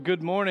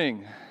Good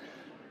morning.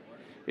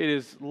 It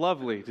is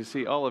lovely to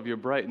see all of your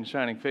bright and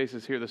shining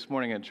faces here this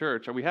morning at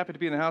church. Are we happy to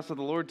be in the house of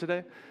the Lord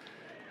today?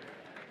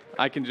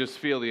 I can just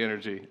feel the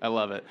energy. I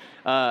love it.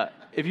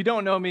 If you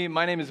don't know me,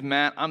 my name is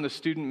Matt. I'm the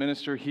student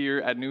minister here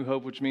at New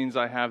Hope, which means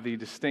I have the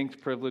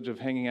distinct privilege of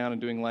hanging out and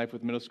doing life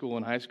with middle school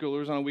and high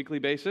schoolers on a weekly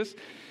basis.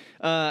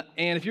 And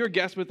if you're a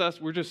guest with us,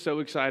 we're just so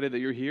excited that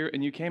you're here,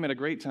 and you came at a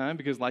great time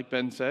because, like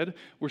Ben said,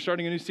 we're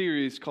starting a new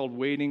series called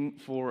Waiting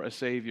for a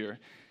Savior.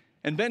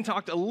 And Ben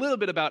talked a little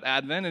bit about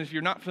Advent, and if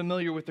you're not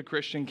familiar with the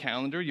Christian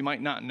calendar, you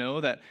might not know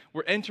that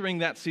we're entering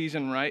that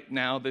season right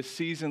now, this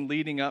season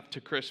leading up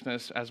to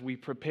Christmas as we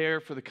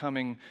prepare for the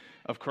coming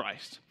of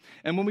Christ.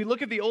 And when we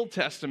look at the Old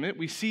Testament,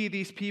 we see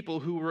these people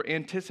who were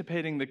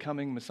anticipating the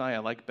coming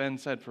Messiah, like Ben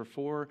said, for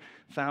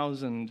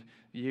 4,000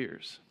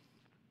 years.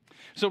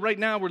 So right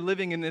now we're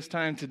living in this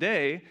time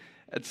today.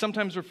 It's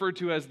sometimes referred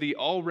to as the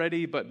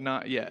already but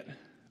not yet.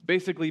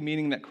 Basically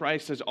meaning that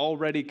Christ has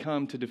already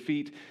come to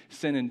defeat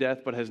sin and death,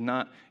 but has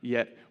not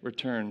yet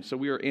returned. So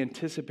we are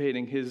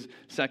anticipating his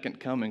second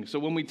coming. So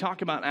when we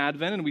talk about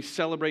Advent and we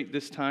celebrate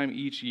this time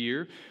each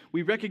year,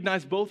 we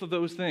recognize both of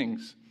those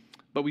things.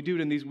 But we do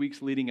it in these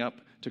weeks leading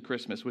up to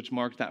Christmas, which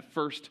marked that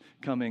first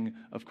coming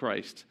of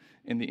Christ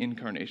in the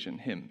incarnation,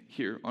 him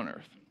here on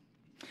earth.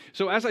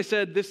 So as I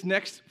said, this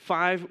next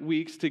 5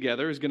 weeks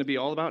together is going to be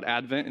all about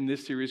Advent in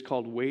this series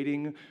called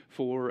Waiting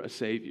for a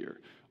Savior.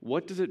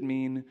 What does it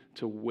mean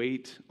to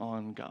wait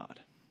on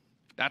God?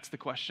 That's the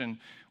question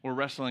we're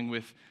wrestling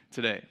with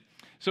today.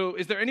 So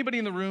is there anybody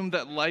in the room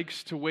that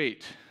likes to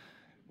wait?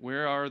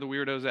 Where are the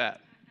weirdos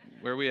at?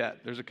 Where are we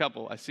at? There's a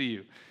couple. I see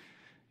you.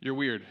 You're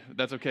weird.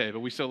 That's okay,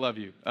 but we still love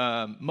you.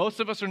 Most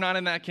of us are not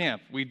in that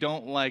camp. We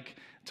don't like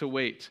to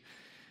wait.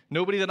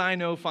 Nobody that I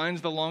know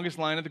finds the longest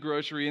line at the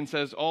grocery and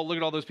says, oh, look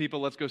at all those people.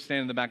 Let's go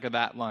stand in the back of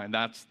that line.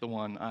 That's the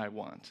one I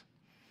want.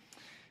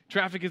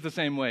 Traffic is the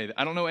same way.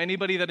 I don't know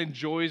anybody that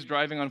enjoys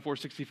driving on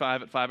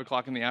 465 at 5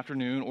 o'clock in the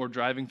afternoon or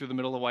driving through the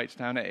middle of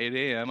Whitestown at 8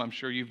 a.m. I'm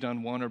sure you've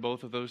done one or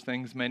both of those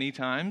things many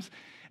times,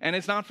 and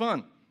it's not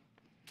fun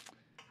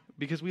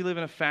because we live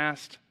in a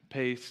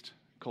fast-paced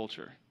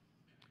culture.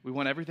 We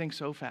want everything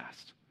so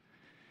fast.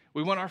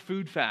 We want our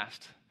food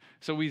fast,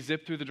 so we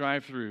zip through the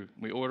drive-thru.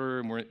 We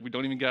order, and we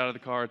don't even get out of the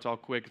car. It's all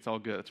quick. It's all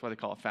good. That's why they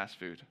call it fast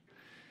food.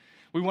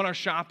 We want our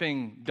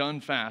shopping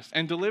done fast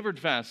and delivered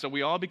fast, so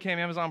we all became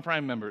Amazon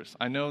Prime members.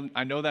 I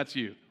know that's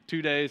you.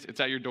 2 days, it's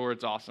at your door,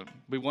 it's awesome.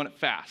 We want it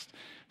fast,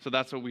 so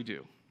that's what we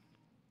do.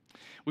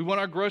 We want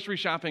our grocery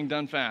shopping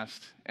done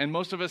fast, and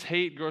most of us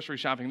hate grocery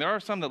shopping. There are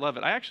some that love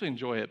it. I actually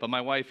enjoy it, but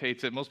my wife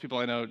hates it. Most people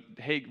I know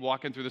hate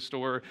walking through the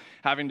store,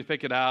 having to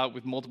pick it out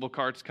with multiple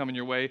carts coming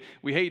your way.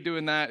 We hate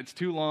doing that. It's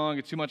too long.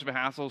 It's too much of a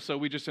hassle, so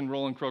we just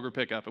enroll in Kroger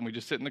pickup, and we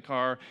just sit in the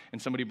car,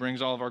 and somebody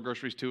brings all of our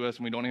groceries to us,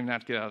 and we don't even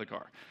have to get out of the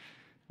car.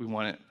 We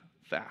want it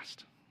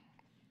fast.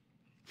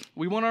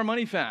 We want our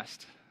money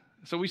fast.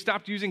 So we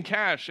stopped using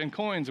cash and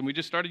coins, and we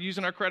just started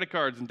using our credit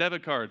cards and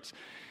debit cards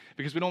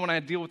because we don't want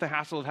to deal with the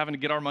hassle of having to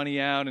get our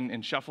money out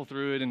and shuffle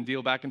through it and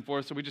deal back and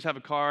forth. So we just have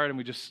a card, and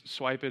we just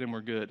swipe it, and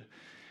we're good.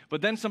 But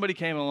then somebody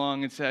came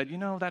along and said,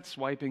 that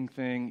swiping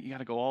thing, you got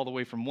to go all the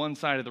way from one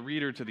side of the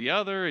reader to the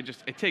other.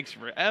 It takes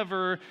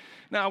forever.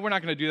 No, we're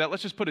not going to do that.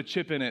 Let's just put a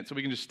chip in it so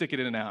we can just stick it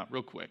in and out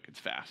real quick. It's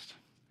fast.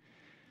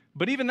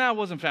 But even that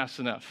wasn't fast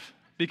enough.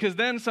 Because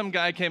then some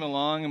guy came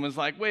along and was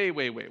like, wait,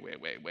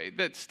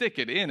 let's stick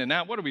it in and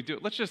out. What do we do?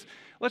 What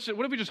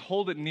if we just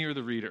hold it near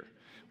the reader?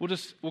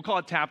 We'll call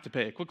it tap to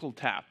pay, a quick little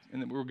tap, and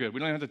then we're good.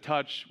 We don't have to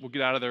touch. We'll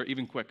get out of there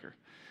even quicker.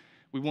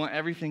 We want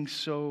everything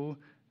so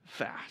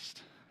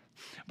fast.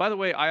 By the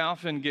way, I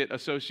often get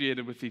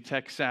associated with the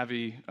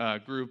tech-savvy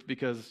group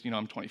because,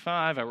 I'm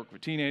 25, I work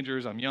with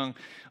teenagers, I'm young,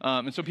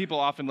 and so people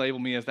often label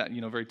me as that,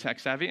 very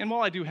tech-savvy. And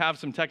while I do have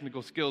some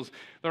technical skills,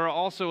 there are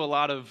also a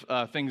lot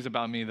of things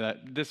about me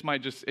that this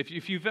might just,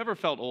 if you've ever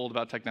felt old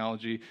about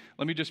technology,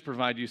 let me just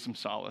provide you some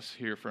solace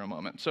here for a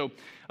moment. So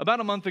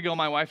about a month ago,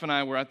 my wife and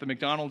I were at the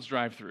McDonald's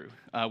drive-thru,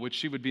 which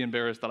she would be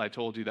embarrassed that I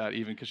told you that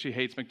even because she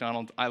hates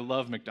McDonald's. I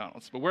love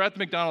McDonald's. But we're at the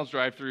McDonald's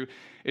drive-thru.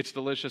 It's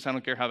delicious. I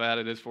don't care how bad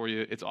it is for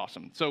you. It's awesome.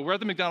 So we're at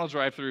the McDonald's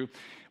drive-thru.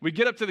 We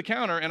get up to the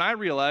counter, and I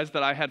realized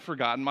that I had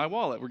forgotten my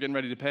wallet. We're getting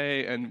ready to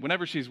pay, and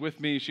whenever she's with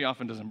me, she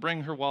often doesn't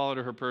bring her wallet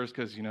or her purse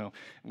because,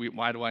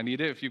 why do I need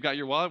it? If you've got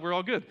your wallet, we're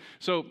all good.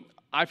 So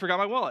I forgot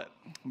my wallet.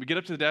 We get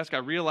up to the desk. I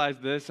realize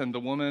this, and the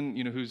woman,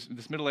 who's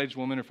this middle-aged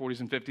woman, her 40s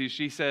and 50s,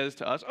 she says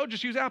to us,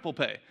 just use Apple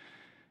Pay.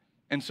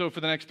 And so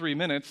for the next 3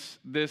 minutes,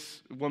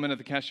 this woman at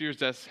the cashier's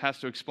desk has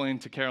to explain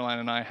to Caroline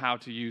and I how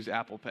to use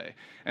Apple Pay.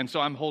 And so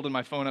I'm holding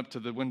my phone up to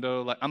the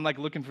window. I'm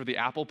looking for the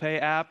Apple Pay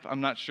app.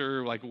 I'm not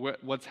sure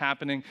what's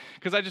happening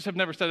because I just have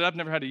never set it up,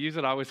 never had to use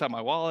it. I always have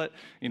my wallet.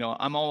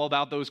 I'm all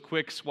about those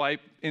quick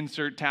swipe,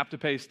 insert, tap to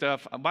pay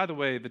stuff. By the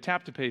way, the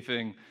tap to pay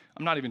thing,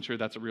 I'm not even sure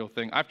that's a real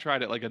thing. I've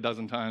tried it like a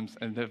dozen times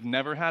and have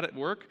never had it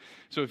work.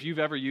 So if you've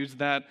ever used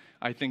that,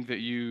 I think that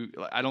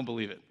I don't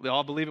believe it.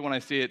 I'll believe it when I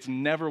see it. It's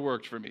never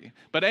worked for me.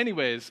 But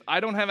anyways, I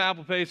don't have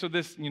Apple Pay, so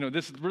this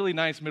really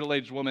nice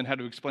middle-aged woman had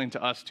to explain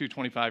to us two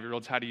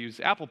 25-year-olds how to use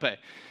Apple Pay.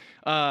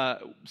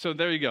 So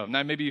there you go.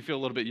 Now maybe you feel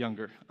a little bit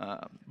younger.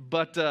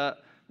 But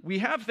we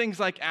have things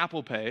like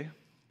Apple Pay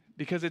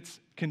because it's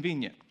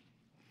convenient.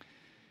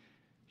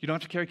 You don't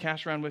have to carry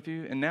cash around with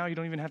you, and now you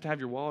don't even have to have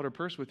your wallet or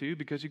purse with you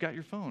because you got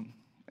your phone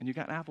and you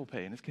got Apple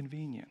Pay, and it's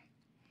convenient.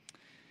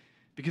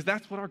 Because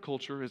that's what our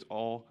culture is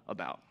all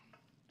about: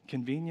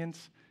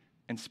 convenience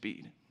and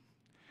speed.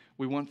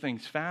 We want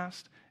things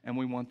fast, and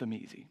we want them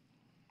easy.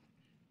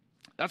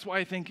 That's why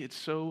I think it's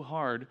so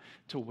hard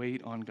to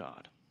wait on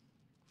God,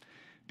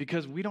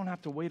 because we don't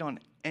have to wait on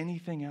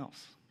anything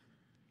else.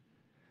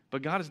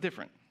 But God is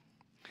different.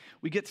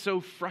 We get so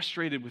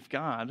frustrated with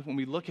God when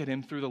we look at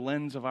him through the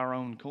lens of our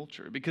own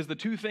culture, because the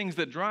two things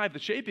that drive the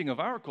shaping of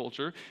our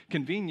culture,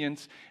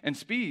 convenience and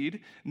speed,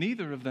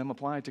 neither of them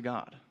apply to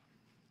God.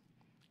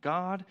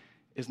 God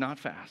is not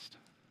fast,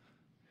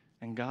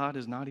 and God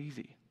is not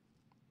easy.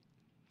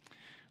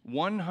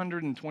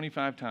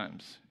 125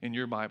 times in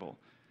your Bible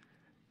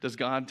does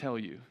God tell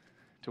you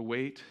to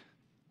wait,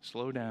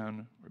 slow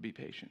down, or be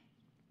patient.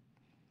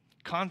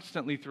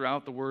 Constantly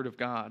throughout the Word of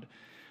God,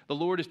 the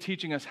Lord is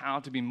teaching us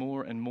how to be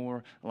more and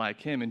more like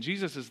him. And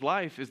Jesus'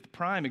 life is the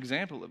prime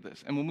example of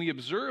this. And when we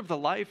observe the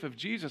life of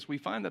Jesus, we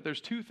find that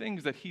there's two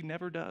things that he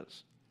never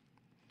does.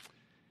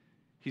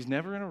 He's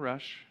never in a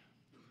rush,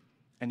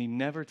 and he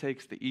never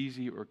takes the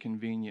easy or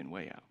convenient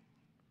way out.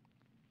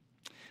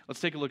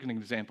 Let's take a look at an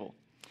example.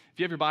 If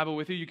you have your Bible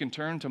with you, you can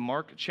turn to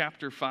Mark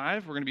chapter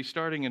 5. We're going to be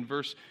starting in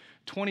verse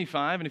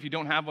 25, and if you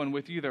don't have one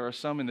with you, there are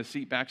some in the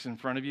seat backs in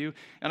front of you.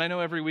 And I know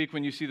every week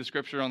when you see the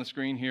scripture on the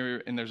screen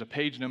here and there's a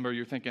page number,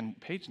 you're thinking,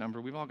 page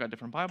number? We've all got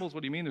different Bibles.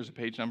 What do you mean there's a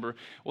page number?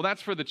 Well,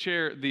 that's for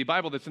the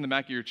Bible that's in the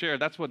back of your chair.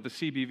 That's what the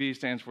CBV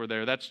stands for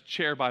there. That's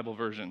Chair Bible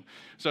Version.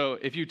 So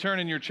if you turn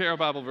in your Chair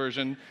Bible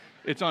Version,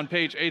 it's on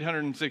page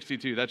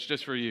 862. That's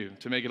just for you,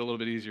 to make it a little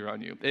bit easier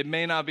on you. It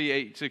may not be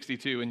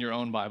 862 in your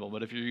own Bible,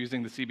 but if you're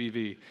using the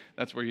CBV,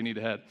 that's where you need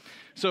to head.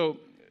 So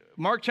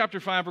Mark chapter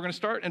 5, we're going to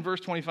start in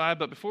verse 25,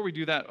 but before we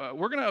do that,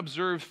 we're going to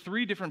observe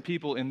three different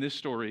people in this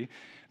story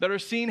that are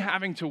seen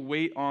having to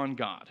wait on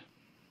God.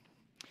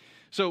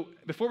 So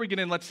before we get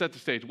in, let's set the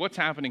stage. What's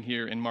happening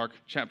here in Mark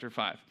chapter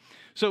 5?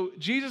 So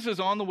Jesus is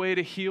on the way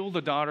to heal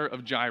the daughter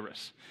of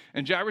Jairus.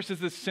 And Jairus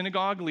is this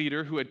synagogue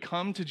leader who had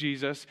come to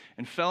Jesus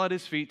and fell at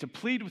his feet to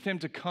plead with him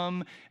to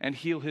come and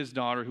heal his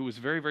daughter, who was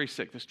very, very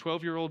sick. This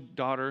 12-year-old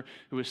daughter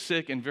who was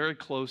sick and very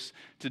close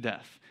to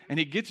death. And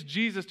he gets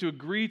Jesus to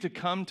agree to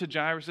come to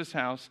Jairus'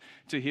 house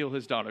to heal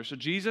his daughter. So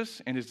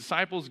Jesus and his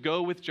disciples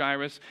go with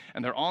Jairus,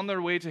 and they're on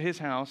their way to his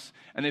house,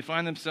 and they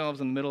find themselves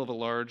in the middle of a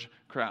large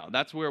crowd.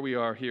 That's where we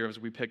are here as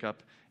we pick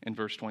up in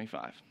verse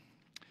 25.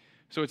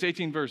 So it's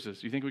 18 verses.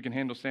 Do you think we can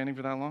handle standing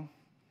for that long?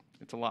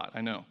 It's a lot,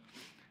 I know.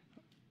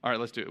 All right,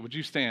 let's do it. Would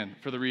you stand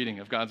for the reading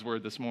of God's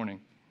word this morning?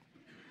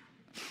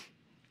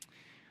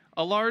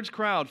 A large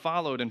crowd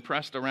followed and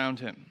pressed around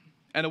him,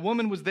 and a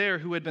woman was there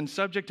who had been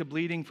subject to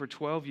bleeding for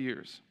 12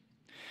 years.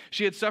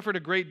 She had suffered a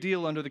great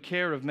deal under the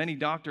care of many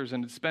doctors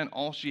and had spent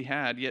all she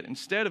had, yet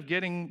instead of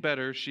getting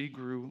better, she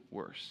grew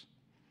worse.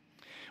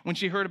 When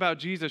she heard about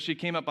Jesus, she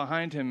came up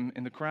behind him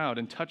in the crowd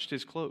and touched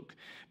his cloak,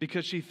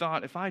 because she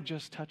thought, if I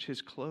just touch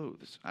his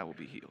clothes, I will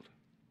be healed.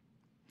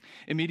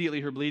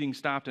 Immediately her bleeding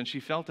stopped, and she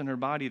felt in her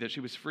body that she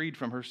was freed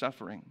from her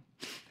suffering.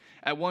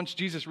 At once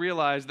Jesus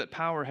realized that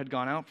power had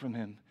gone out from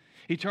him.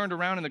 He turned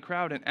around in the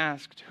crowd and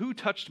asked, "Who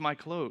touched my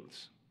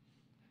clothes?"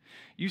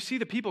 "You see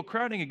the people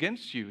crowding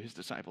against you," his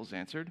disciples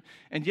answered,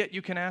 "and yet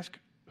you can ask,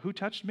 'Who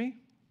touched me?'"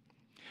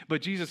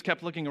 But Jesus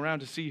kept looking around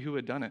to see who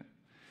had done it.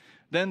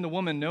 Then the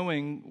woman,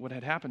 knowing what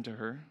had happened to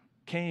her,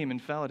 came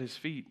and fell at his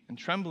feet, and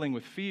trembling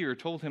with fear,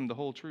 told him the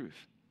whole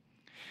truth.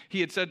 He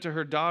had said to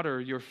her,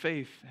 "Daughter, your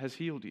faith has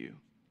healed you.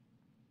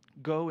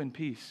 Go in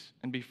peace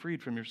and be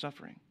freed from your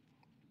suffering."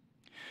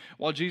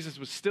 While Jesus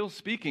was still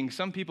speaking,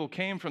 some people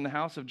came from the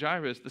house of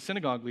Jairus, the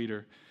synagogue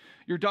leader.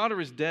 "Your daughter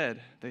is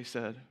dead," they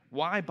said.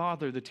 "Why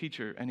bother the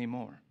teacher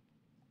anymore?"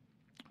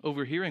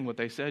 Overhearing what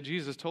they said,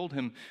 Jesus told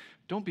him,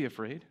 "Don't be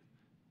afraid,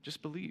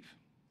 just believe."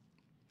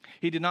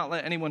 He did not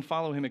let anyone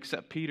follow him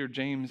except Peter,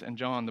 James, and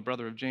John, the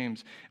brother of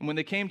James. And when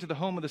they came to the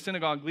home of the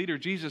synagogue leader,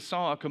 Jesus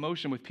saw a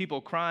commotion with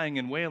people crying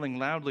and wailing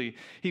loudly.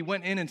 He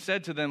went in and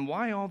said to them,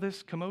 "Why all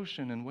this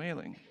commotion and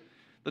wailing?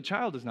 The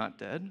child is not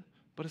dead,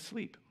 but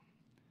asleep."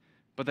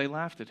 But they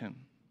laughed at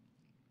him.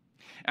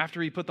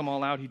 After he put them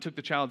all out, he took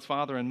the child's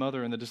father and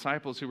mother and the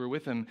disciples who were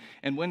with him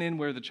and went in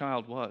where the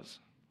child was.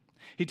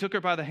 He took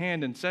her by the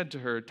hand and said to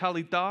her,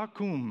 "Talitha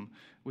cum,"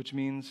 which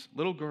means,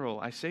 "Little girl,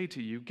 I say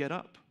to you, get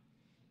up."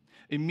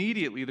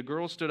 Immediately the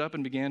girl stood up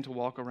and began to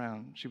walk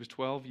around. She was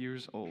 12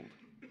 years old.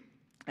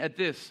 At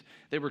this,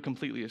 they were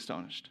completely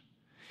astonished.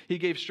 He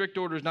gave strict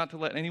orders not to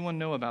let anyone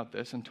know about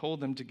this and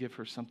told them to give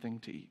her something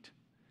to eat.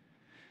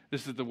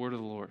 This is the word of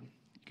the Lord.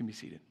 You can be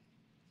seated.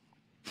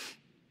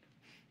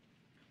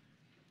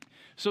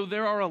 So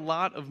there are a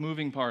lot of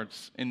moving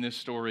parts in this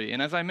story.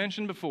 And as I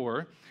mentioned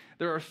before,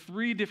 there are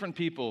three different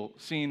people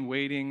seen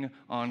waiting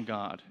on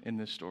God in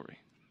this story.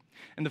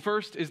 And the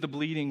first is the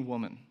bleeding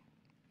woman.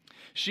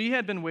 She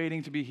had been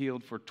waiting to be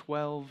healed for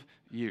 12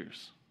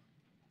 years.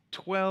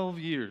 12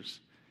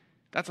 years.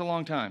 That's a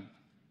long time.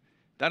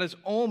 That is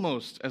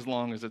almost as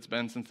long as it's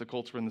been since the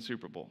Colts were in the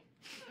Super Bowl.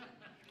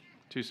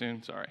 Too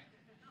soon? Sorry.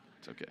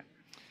 It's okay.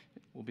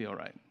 We'll be all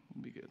right.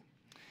 We'll be good.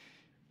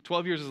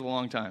 12 years is a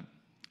long time.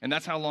 And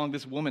that's how long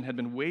this woman had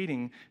been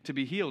waiting to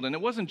be healed. And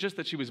it wasn't just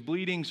that she was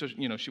bleeding, so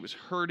she was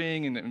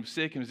hurting and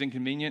sick and was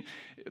inconvenient,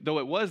 though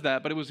it was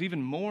that, but it was even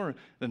more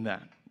than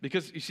that.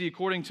 Because, you see,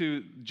 according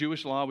to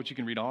Jewish law, which you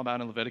can read all about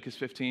in Leviticus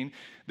 15,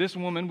 this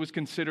woman was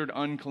considered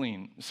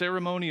unclean,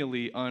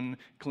 ceremonially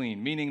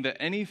unclean, meaning that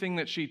anything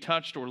that she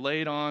touched or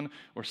laid on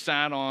or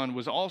sat on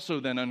was also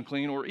then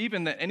unclean, or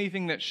even that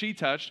anything that she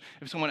touched,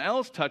 if someone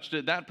else touched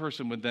it, that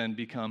person would then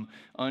become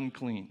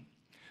unclean.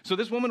 So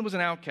this woman was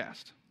an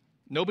outcast.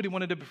 Nobody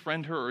wanted to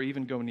befriend her or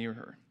even go near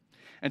her.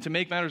 And to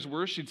make matters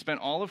worse, she'd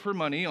spent all of her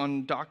money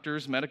on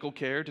doctors, medical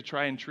care to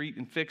try and treat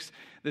and fix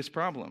this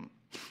problem.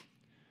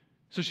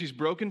 So she's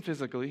broken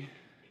physically,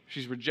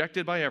 she's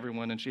rejected by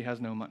everyone, and she has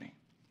no money.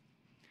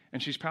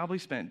 And she's probably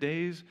spent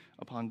days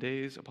upon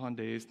days upon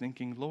days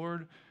thinking,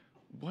 Lord,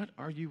 what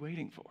are you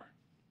waiting for?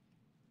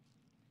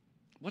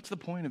 What's the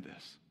point of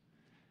this?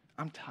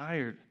 I'm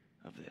tired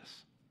of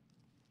this.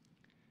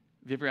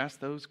 Have you ever asked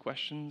those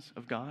questions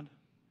of God?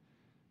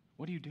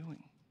 What are you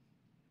doing?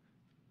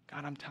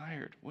 God, I'm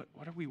tired. What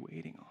are we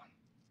waiting on?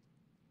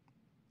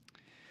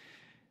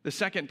 The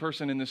second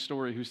person in this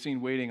story who's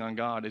seen waiting on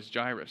God is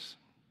Jairus.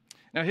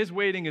 Now, his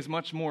waiting is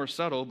much more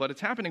subtle, but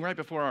it's happening right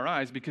before our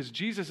eyes because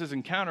Jesus'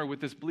 encounter with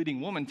this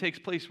bleeding woman takes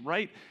place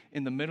right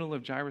in the middle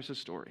of Jairus'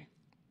 story.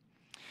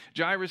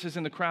 Jairus is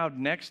in the crowd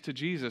next to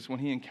Jesus when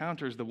he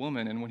encounters the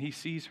woman and when he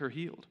sees her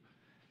healed.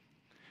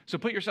 So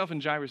put yourself in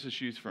Jairus'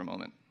 shoes for a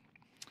moment.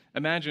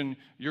 Imagine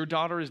your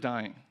daughter is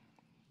dying.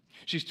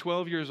 She's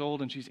 12 years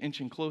old and she's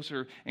inching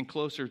closer and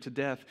closer to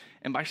death.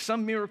 And by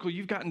some miracle,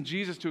 you've gotten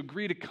Jesus to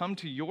agree to come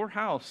to your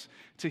house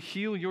to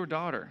heal your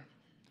daughter.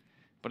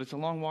 But it's a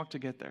long walk to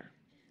get there.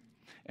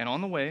 And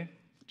on the way,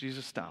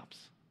 Jesus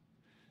stops.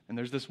 And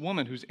there's this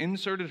woman who's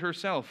inserted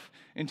herself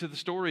into the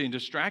story and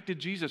distracted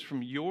Jesus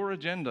from your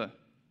agenda.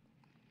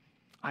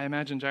 I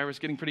imagine Jairus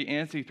getting pretty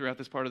antsy throughout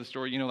this part of the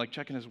story, like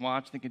checking his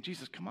watch, thinking,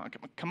 Jesus, come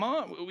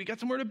on, we got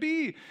somewhere to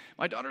be.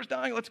 My daughter's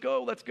dying, let's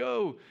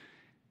go.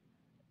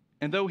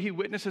 And though he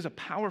witnesses a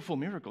powerful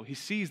miracle, he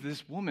sees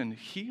this woman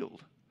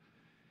healed.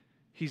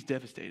 He's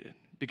devastated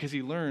because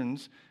he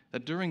learns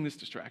that during this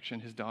distraction,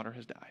 his daughter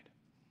has died.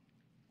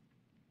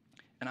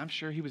 And I'm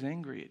sure he was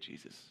angry at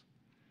Jesus.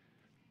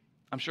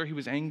 I'm sure he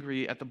was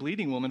angry at the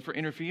bleeding woman for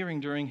interfering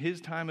during his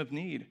time of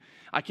need.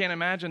 I can't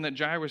imagine that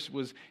Jairus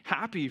was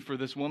happy for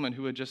this woman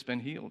who had just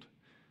been healed.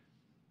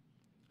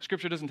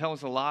 Scripture doesn't tell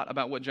us a lot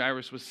about what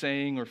Jairus was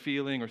saying or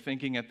feeling or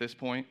thinking at this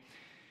point.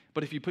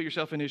 But if you put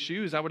yourself in his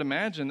shoes, I would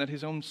imagine that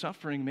his own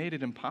suffering made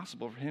it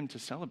impossible for him to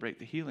celebrate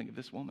the healing of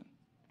this woman.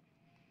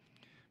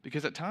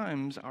 Because at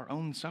times, our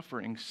own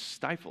suffering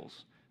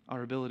stifles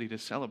our ability to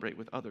celebrate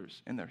with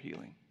others in their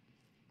healing.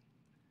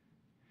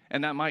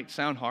 And that might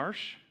sound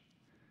harsh,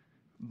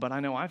 but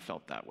I know I've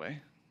felt that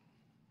way.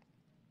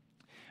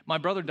 My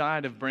brother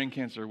died of brain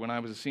cancer when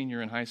I was a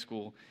senior in high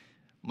school.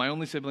 My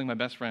only sibling, my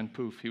best friend,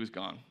 poof, he was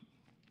gone.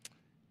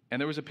 And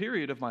there was a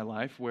period of my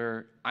life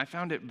where I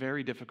found it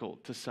very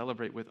difficult to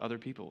celebrate with other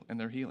people in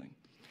their healing.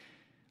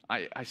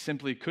 I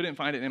simply couldn't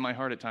find it in my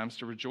heart at times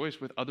to rejoice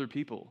with other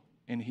people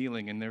in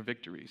healing and their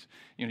victories.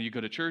 You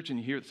go to church and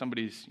you hear that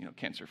somebody's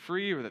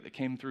cancer-free or that they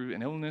came through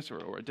an illness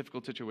or a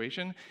difficult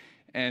situation,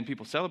 and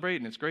people celebrate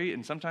and it's great,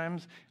 and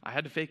sometimes I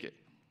had to fake it.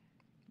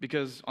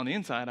 Because on the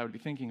inside, I would be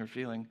thinking or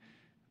feeling,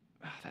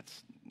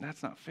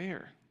 that's not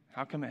fair.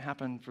 How come it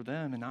happened for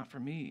them and not for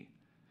me?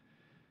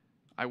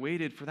 I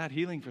waited for that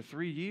healing for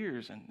 3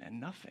 years and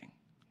nothing.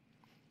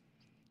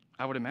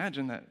 I would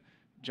imagine that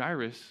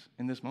Jairus,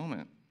 in this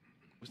moment,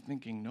 was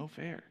thinking, no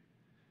fair.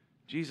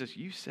 Jesus,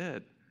 you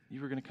said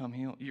you were going to come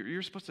heal.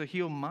 You're supposed to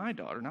heal my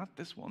daughter, not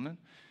this woman.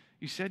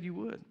 You said you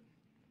would.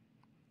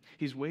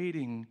 He's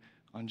waiting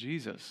on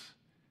Jesus,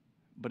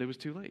 but it was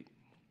too late.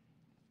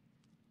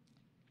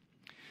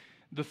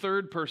 The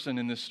third person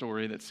in this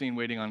story that's seen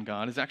waiting on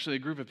God is actually a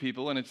group of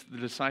people, and it's the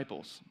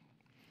disciples.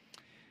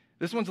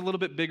 This one's a little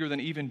bit bigger than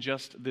even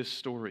just this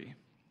story.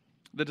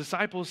 The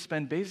disciples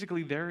spend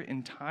basically their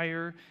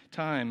entire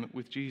time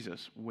with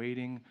Jesus,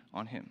 waiting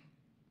on him.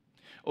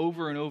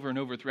 Over and over and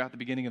over throughout the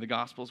beginning of the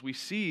Gospels, we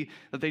see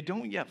that they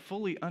don't yet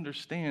fully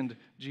understand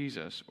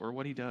Jesus or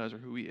what he does or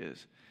who he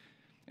is.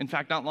 In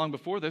fact, not long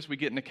before this, we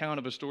get an account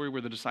of a story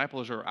where the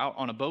disciples are out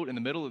on a boat in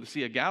the middle of the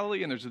Sea of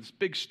Galilee, and there's this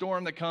big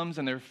storm that comes,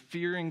 and they're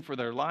fearing for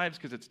their lives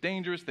because it's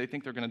dangerous. They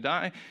think they're going to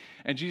die.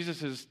 And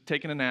Jesus is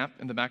taking a nap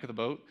in the back of the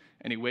boat,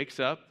 and he wakes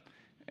up,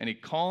 and he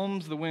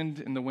calms the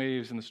wind and the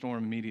waves and the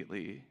storm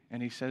immediately.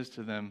 And he says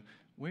to them,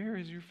 "Where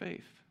is your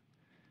faith?"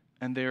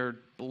 And they're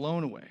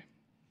blown away.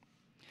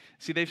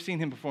 See, they've seen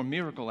him perform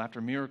miracle after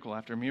miracle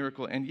after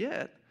miracle, and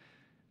yet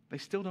they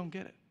still don't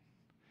get it.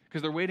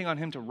 Because they're waiting on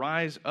him to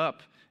rise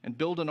up and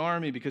build an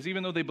army, because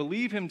even though they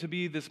believe him to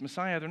be this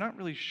Messiah, they're not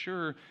really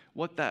sure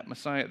what that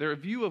Messiah, their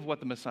view of what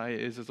the Messiah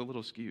is a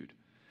little skewed.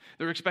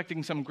 They're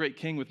expecting some great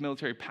king with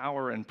military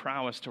power and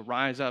prowess to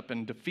rise up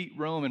and defeat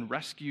Rome and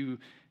rescue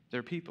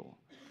their people.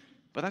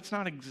 But that's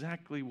not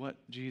exactly what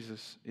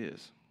Jesus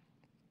is.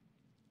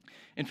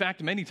 In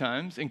fact, many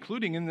times,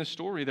 including in this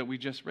story that we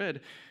just read,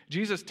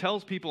 Jesus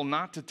tells people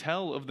not to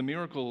tell of the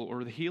miracle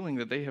or the healing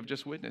that they have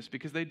just witnessed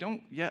because they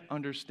don't yet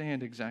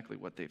understand exactly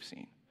what they've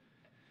seen.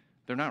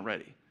 They're not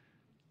ready,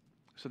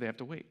 so they have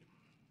to wait.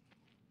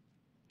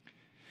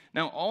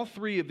 Now, all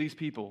three of these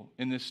people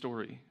in this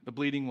story, the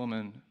bleeding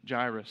woman,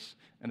 Jairus,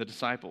 and the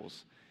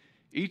disciples,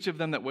 each of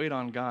them that wait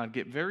on God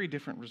get very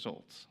different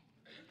results.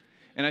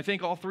 And I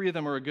think all three of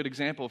them are a good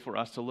example for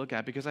us to look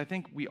at because I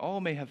think we all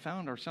may have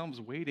found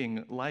ourselves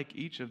waiting like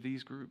each of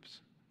these groups.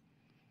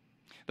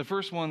 The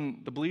first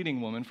one, the bleeding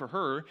woman, for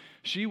her,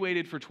 she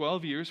waited for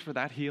 12 years for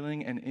that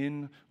healing, and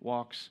in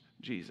walks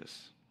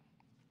Jesus.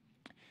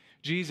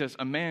 Jesus,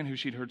 a man who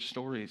she'd heard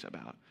stories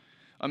about,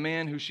 a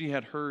man who she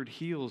had heard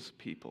heals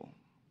people.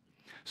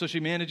 So she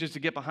manages to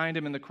get behind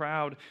him in the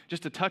crowd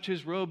just to touch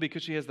his robe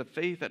because she has the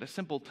faith that a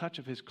simple touch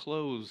of his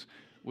clothes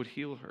would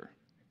heal her.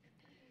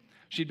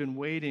 She'd been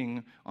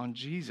waiting on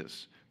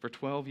Jesus for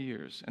 12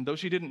 years. And though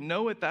she didn't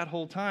know it that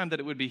whole time that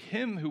it would be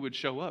him who would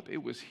show up,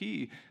 it was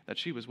he that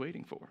she was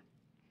waiting for.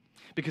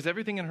 Because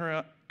everything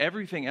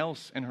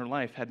else in her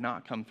life had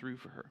not come through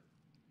for her.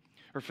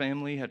 Her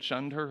family had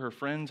shunned her. Her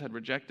friends had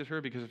rejected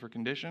her because of her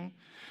condition.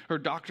 Her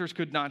doctors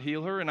could not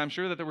heal her. And I'm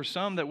sure that there were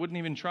some that wouldn't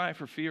even try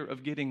for fear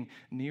of getting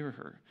near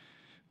her.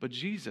 But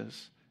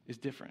Jesus is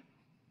different.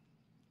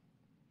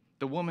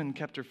 The woman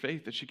kept her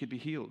faith that she could be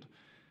healed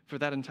for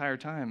that entire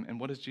time. And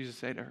what does Jesus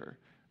say to her?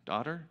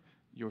 Daughter,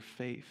 your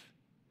faith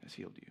has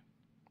healed you.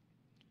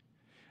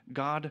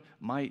 God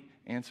might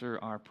answer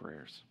our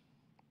prayers.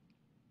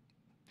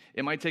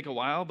 It might take a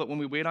while, but when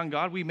we wait on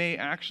God, we may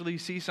actually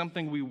see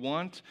something we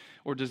want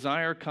or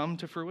desire come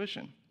to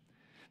fruition.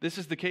 This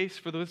is the case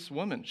for this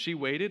woman. She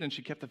waited and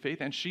she kept the faith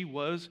and she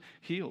was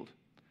healed.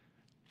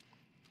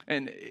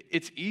 And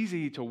it's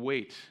easy to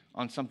wait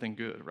on something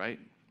good, right?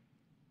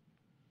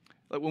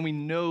 Like when we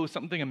know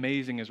something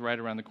amazing is right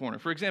around the corner.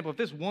 For example, if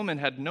this woman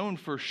had known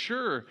for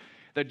sure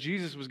that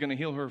Jesus was going to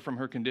heal her from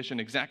her condition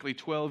exactly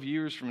 12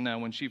 years from now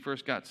when she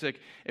first got sick,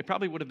 it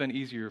probably would have been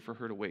easier for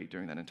her to wait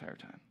during that entire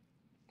time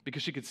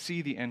because she could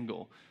see the end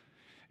goal.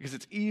 Because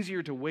it's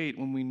easier to wait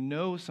when we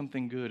know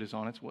something good is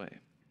on its way.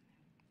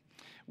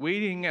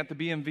 Waiting at the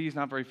BMV is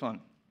not very fun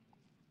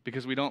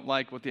because we don't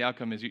like what the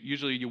outcome is.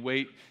 Usually you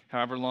wait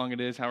however long it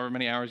is, however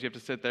many hours you have to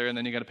sit there, and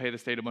then you got to pay the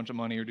state a bunch of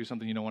money or do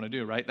something you don't want to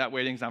do, right? That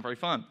waiting's not very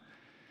fun.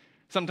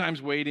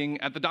 Sometimes waiting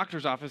at the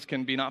doctor's office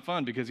can be not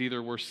fun because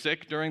either we're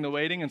sick during the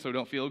waiting and so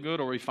don't feel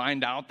good, or we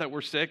find out that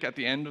we're sick at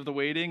the end of the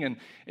waiting and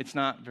it's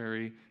not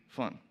very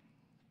fun.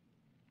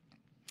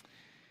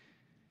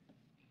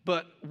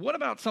 But what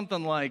about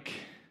something like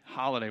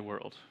Holiday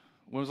World?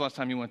 When was the last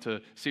time you went to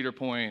Cedar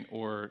Point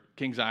or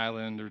Kings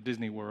Island or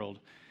Disney World?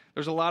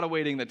 There's a lot of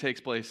waiting that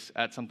takes place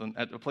at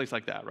a place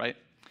like that, right?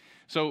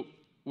 So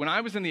when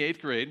I was in the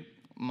 8th grade,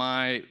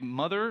 my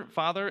mother,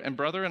 father, and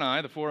brother and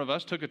I, the four of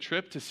us, took a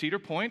trip to Cedar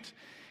Point.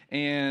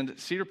 And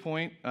Cedar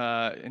Point,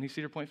 any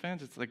Cedar Point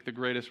fans? It's like the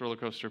greatest roller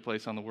coaster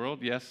place on the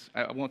world. Yes,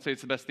 I won't say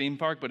it's the best theme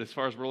park, but as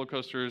far as roller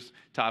coasters,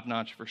 top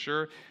notch for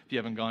sure. If you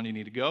haven't gone, you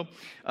need to go.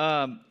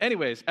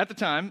 Anyways, at the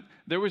time,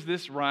 there was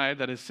this ride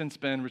that has since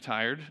been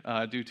retired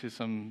due to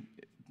some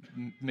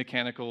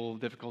mechanical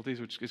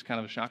difficulties, which is kind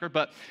of a shocker,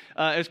 but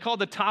it's called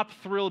the Top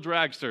Thrill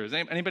Dragster. Has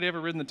anybody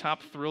ever ridden the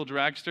Top Thrill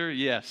Dragster?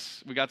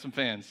 Yes, we got some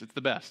fans. It's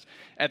the best.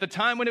 At the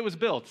time when it was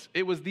built,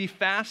 it was the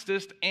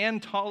fastest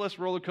and tallest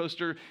roller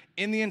coaster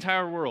in the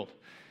entire world.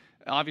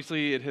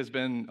 Obviously, it has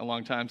been a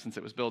long time since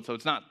it was built, so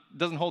it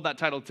doesn't hold that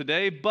title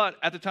today, but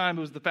at the time,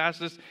 it was the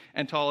fastest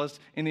and tallest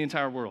in the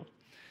entire world.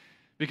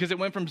 Because it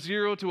went from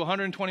 0 to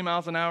 120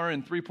 miles an hour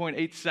in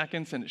 3.8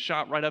 seconds, and it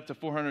shot right up to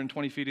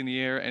 420 feet in the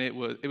air, and it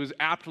was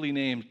aptly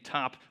named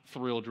Top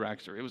Thrill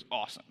Dragster. It was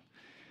awesome.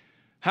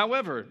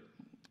 However,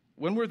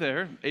 when we're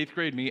there, 8th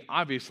grade me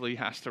obviously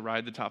has to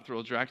ride the Top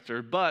Thrill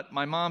Dragster, but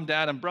my mom,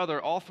 dad, and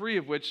brother, all three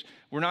of which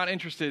were not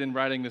interested in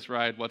riding this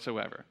ride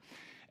whatsoever.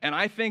 And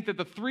I think that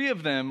the three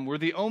of them were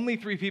the only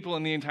three people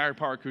in the entire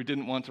park who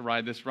didn't want to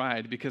ride this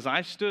ride, because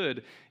I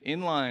stood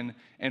in line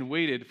and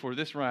waited for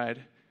this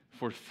ride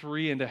for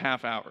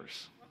 3.5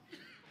 hours.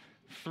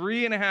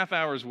 3.5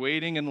 hours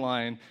waiting in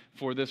line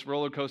for this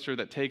roller coaster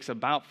that takes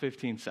about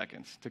 15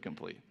 seconds to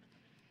complete.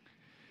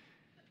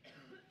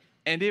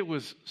 And it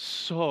was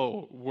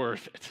so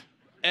worth it.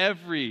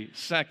 Every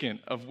second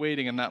of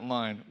waiting in that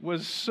line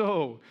was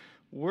so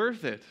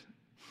worth it.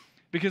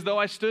 Because though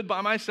I stood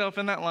by myself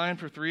in that line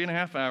for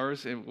 3.5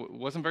 hours, it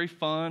wasn't very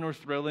fun or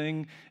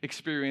thrilling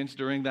experience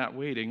during that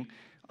waiting,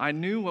 I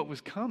knew what was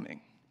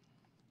coming.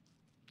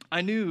 I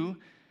knew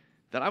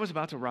that I was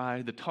about to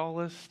ride the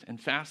tallest and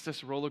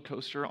fastest roller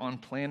coaster on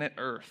planet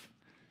Earth.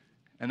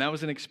 And that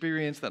was an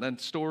experience, a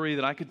story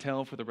that I could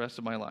tell for the rest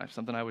of my life,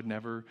 something I would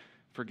never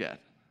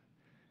forget.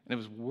 And it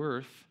was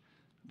worth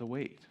the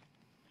wait.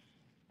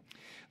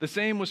 The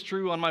same was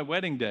true on my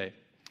wedding day.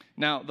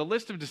 Now, the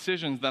list of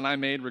decisions that I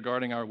made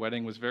regarding our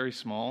wedding was very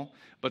small,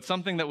 but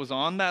something that was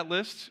on that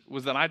list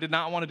was that I did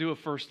not want to do a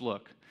first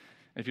look.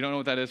 If you don't know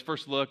what that is,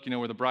 first look,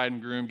 where the bride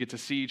and groom get to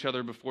see each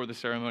other before the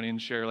ceremony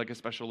and share like a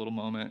special little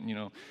moment,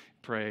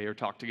 pray or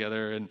talk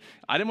together. And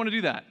I didn't want to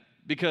do that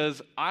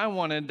because I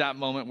wanted that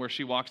moment where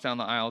she walks down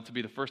the aisle to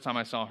be the first time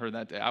I saw her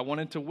that day. I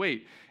wanted to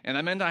wait. And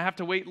that meant I have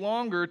to wait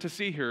longer to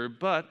see her,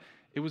 but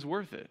it was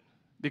worth it.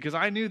 Because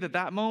I knew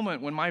that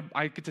moment when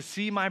I get to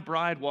see my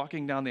bride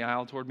walking down the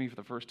aisle toward me for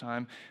the first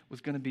time was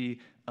going to be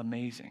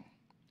amazing.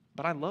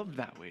 But I loved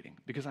that waiting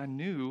because I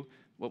knew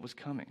what was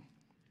coming.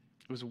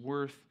 It was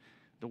worth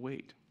the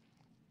wait.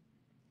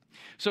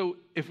 So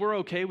if we're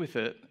okay with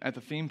it at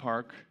the theme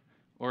park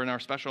or in our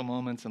special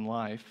moments in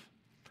life,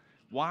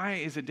 why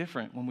is it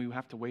different when we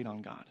have to wait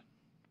on God?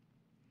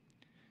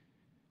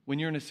 When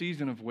you're in a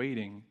season of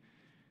waiting,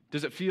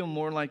 does it feel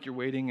more like you're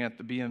waiting at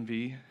the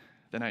BMV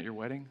than at your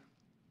wedding?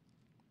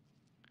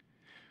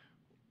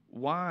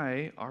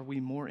 Why are we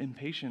more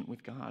impatient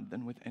with God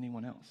than with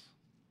anyone else?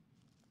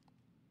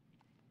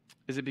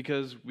 Is it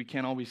because we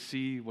can't always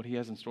see what he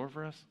has in store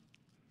for us?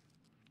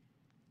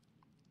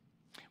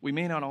 We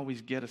may not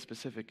always get a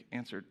specific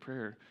answered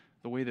prayer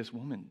the way this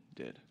woman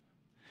did.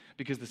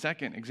 Because the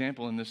second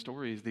example in this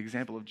story is the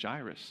example of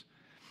Jairus.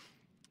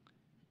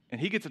 And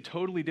he gets a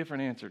totally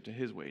different answer to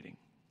his waiting.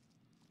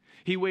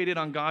 He waited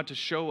on God to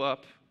show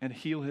up and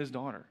heal his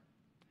daughter.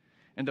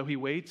 And though he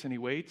waits and he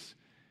waits,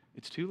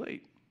 it's too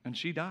late, and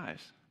she dies.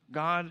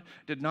 God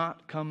did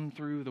not come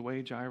through the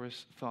way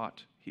Jairus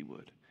thought he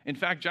would. In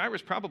fact,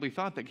 Jairus probably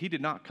thought that he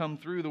did not come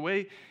through the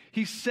way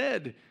he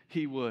said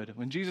he would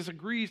when Jesus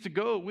agrees to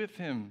go with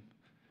him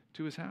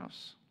to his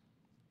house.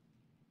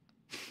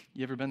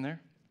 You ever been there?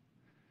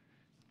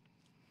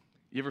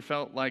 You ever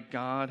felt like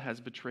God has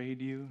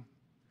betrayed you?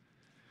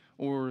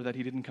 Or that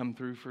he didn't come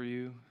through for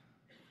you?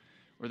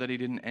 Or that he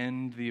didn't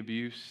end the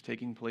abuse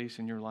taking place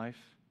in your life?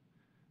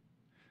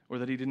 Or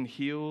that he didn't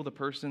heal the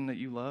person that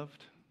you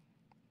loved?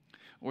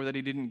 Or that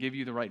he didn't give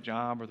you the right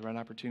job or the right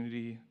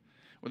opportunity?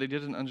 Or that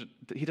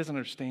he doesn't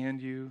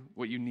understand you,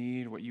 what you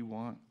need, what you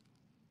want?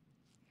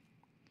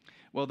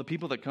 Well, the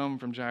people that come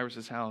from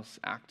Jairus' house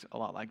act a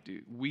lot like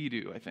we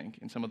do, I think,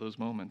 in some of those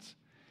moments.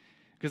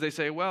 Because they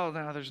say, well,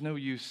 now there's no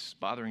use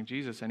bothering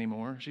Jesus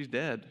anymore. She's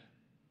dead.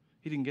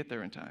 He didn't get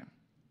there in time.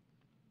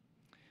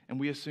 And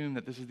we assume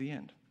that this is the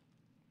end.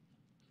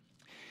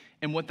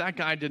 And what that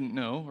guy didn't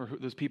know, or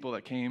those people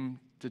that came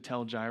to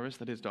tell Jairus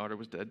that his daughter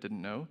was dead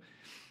didn't know,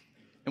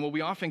 and what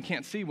we often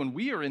can't see when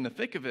we are in the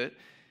thick of it,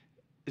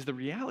 is the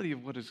reality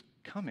of what is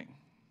coming.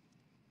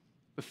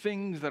 The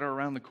things that are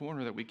around the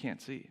corner that we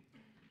can't see.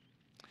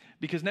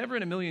 Because never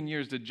in a million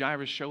years did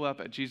Jairus show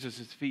up at Jesus'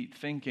 feet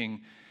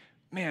thinking,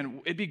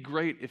 man, it'd be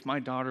great if my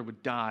daughter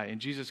would die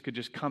and Jesus could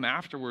just come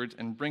afterwards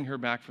and bring her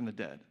back from the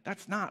dead.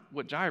 That's not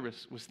what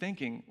Jairus was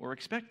thinking or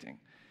expecting.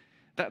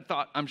 That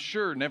thought, I'm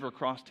sure, never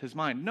crossed his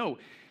mind. No,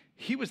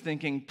 he was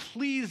thinking,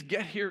 please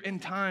get here in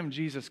time,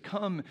 Jesus.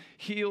 Come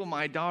heal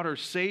my daughter.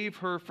 Save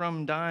her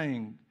from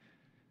dying.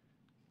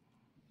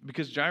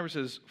 Because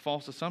Jairus'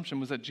 false assumption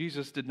was that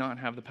Jesus did not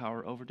have the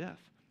power over death.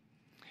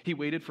 He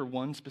waited for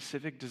one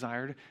specific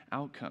desired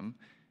outcome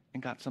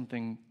and got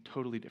something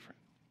totally different.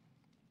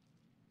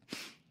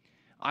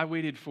 I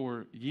waited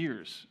for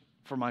years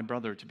for my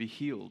brother to be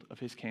healed of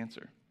his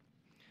cancer,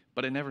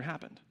 but it never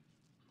happened.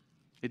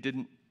 It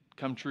didn't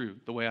come true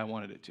the way I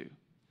wanted it to.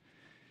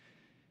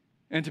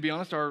 And to be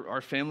honest,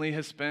 our family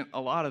has spent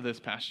a lot of this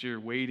past year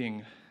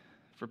waiting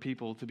for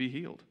people to be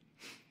healed.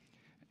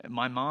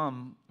 My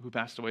mom, who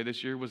passed away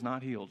this year, was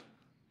not healed.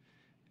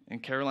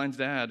 And Caroline's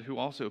dad, who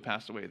also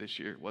passed away this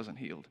year, wasn't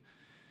healed.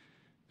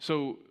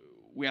 So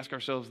we ask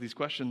ourselves these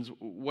questions.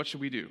 What should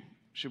we do?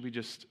 Should we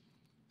just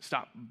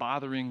stop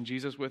bothering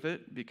Jesus with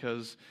it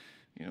because,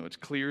 it's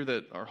clear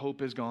that our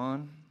hope is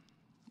gone?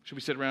 Should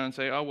we sit around and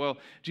say, oh, well,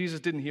 Jesus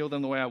didn't heal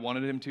them the way I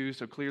wanted him to,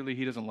 so clearly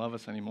he doesn't love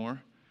us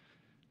anymore?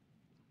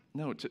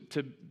 No,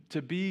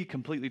 to be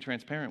completely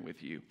transparent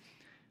with you,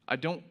 I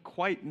don't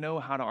quite know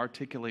how to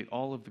articulate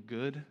all of the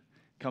good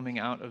coming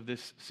out of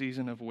this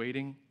season of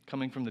waiting,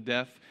 coming from the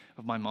death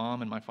of my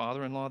mom and my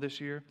father-in-law this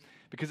year,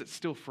 because it's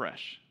still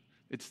fresh.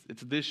 It's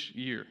this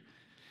year.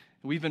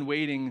 We've been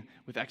waiting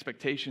with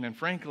expectation, and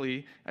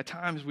frankly, at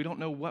times we don't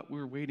know what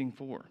we're waiting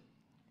for.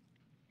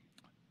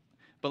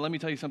 But let me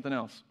tell you something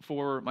else.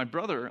 For my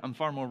brother, I'm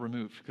far more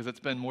removed, because it's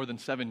been more than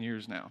 7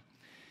 years now.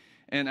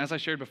 And as I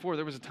shared before,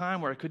 there was a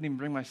time where I couldn't even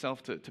bring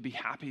myself to be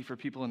happy for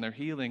people in their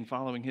healing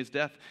following his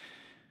death.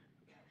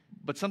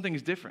 But something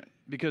is different,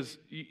 because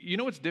you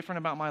know what's different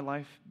about my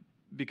life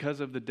because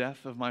of the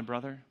death of my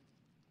brother?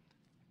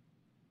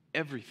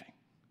 Everything.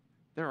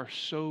 There are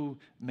so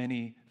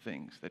many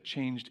things that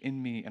changed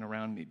in me and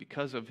around me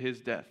because of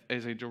his death,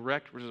 as a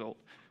direct result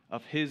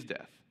of his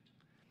death.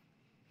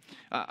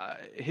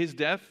 His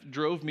death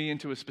drove me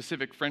into a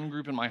specific friend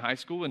group in my high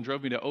school and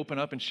drove me to open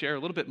up and share a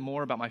little bit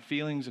more about my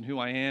feelings and who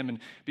I am and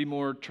be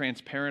more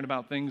transparent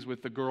about things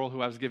with the girl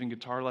who I was giving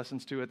guitar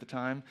lessons to at the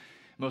time.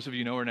 Most of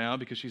you know her now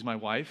because she's my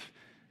wife,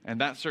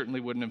 and that certainly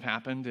wouldn't have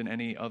happened in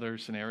any other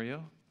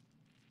scenario.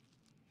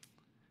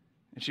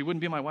 And she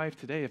wouldn't be my wife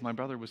today if my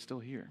brother was still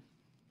here.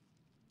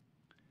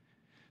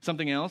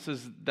 Something else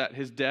is that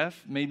his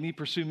death made me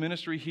pursue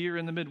ministry here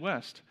in the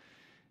Midwest.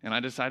 And I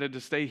decided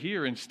to stay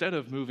here instead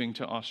of moving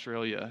to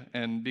Australia.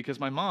 And because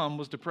my mom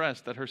was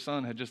depressed that her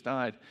son had just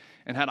died.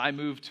 And had I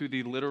moved to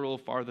the literal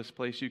farthest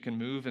place you can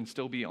move and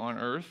still be on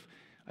earth,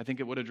 I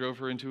think it would have drove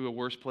her into a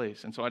worse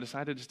place. And so I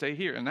decided to stay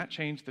here. And that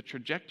changed the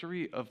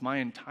trajectory of my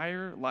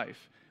entire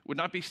life. Would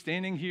not be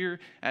standing here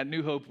at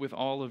New Hope with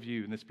all of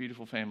you in this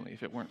beautiful family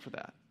if it weren't for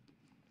that.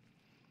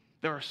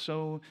 There are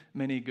so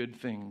many good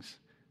things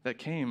that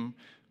came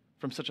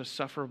from such a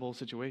sufferable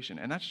situation.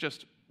 And that's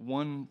just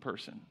one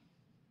person.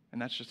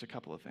 And that's just a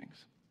couple of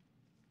things.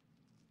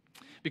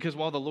 Because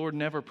while the Lord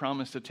never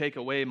promised to take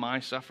away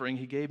my suffering,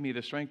 he gave me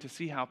the strength to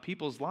see how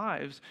people's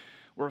lives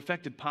were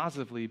affected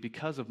positively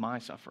because of my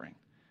suffering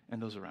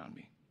and those around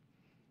me.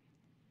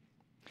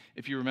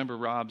 If you remember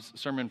Rob's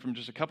sermon from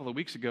just a couple of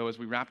weeks ago as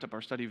we wrapped up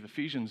our study of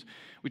Ephesians,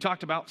 we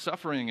talked about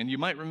suffering, and you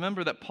might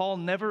remember that Paul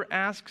never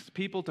asks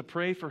people to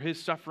pray for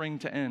his suffering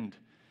to end.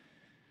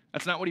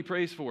 That's not what he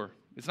prays for.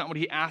 It's not what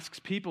he asks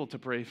people to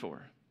pray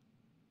for.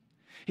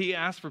 He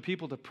asks for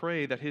people to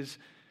pray that his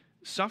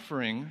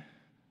suffering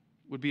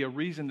would be a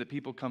reason that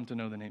people come to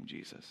know the name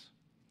Jesus.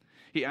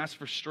 He asks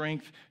for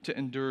strength to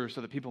endure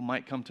so that people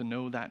might come to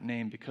know that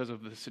name because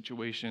of the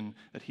situation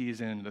that he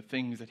is in, the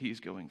things that he's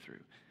going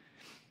through.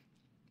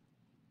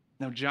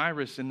 Now,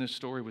 Jairus in this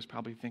story was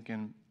probably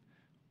thinking,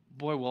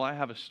 boy, will I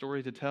have a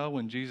story to tell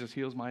when Jesus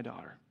heals my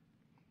daughter.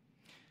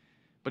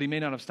 But he may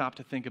not have stopped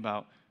to think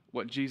about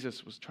what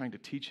Jesus was trying to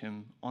teach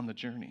him on the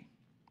journey.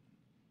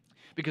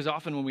 Because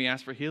often when we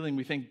ask for healing,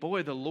 we think,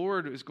 boy, the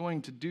Lord is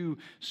going to do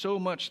so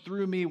much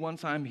through me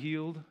once I'm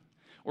healed,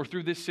 or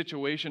through this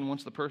situation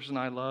once the person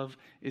I love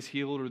is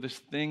healed, or this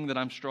thing that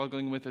I'm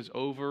struggling with is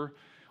over,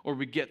 or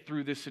we get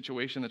through this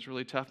situation that's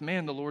really tough.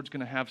 Man, the Lord's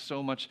going to have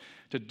so much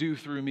to do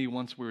through me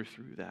once we're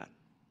through that.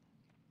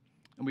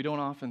 And we don't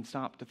often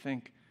stop to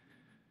think,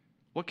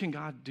 what can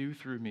God do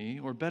through me?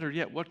 Or better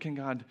yet, what can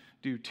God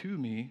do to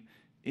me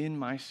in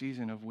my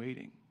season of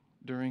waiting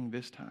during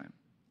this time?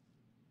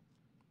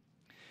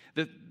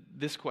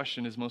 This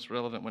question is most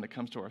relevant when it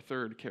comes to our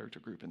third character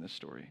group in this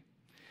story,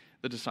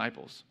 the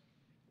disciples,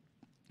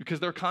 because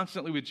they're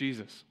constantly with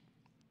Jesus.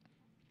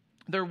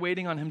 They're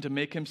waiting on him to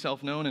make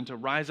himself known and to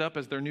rise up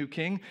as their new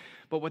king,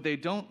 but what they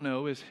don't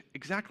know is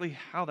exactly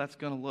how that's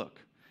going to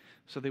look.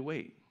 So they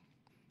wait,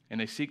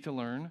 and they seek to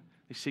learn,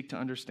 they seek to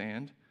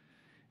understand,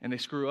 and they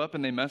screw up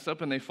and they mess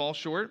up and they fall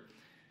short,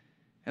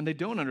 and they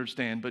don't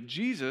understand, but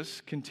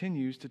Jesus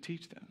continues to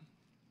teach them,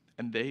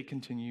 and they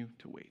continue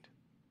to wait.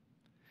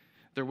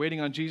 They're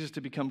waiting on Jesus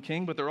to become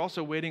king, but they're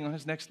also waiting on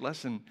his next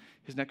lesson,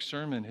 his next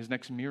sermon, his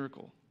next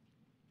miracle.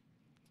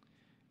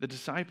 The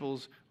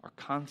disciples are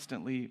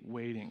constantly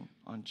waiting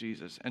on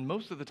Jesus. And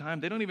most of the time,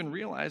 they don't even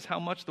realize how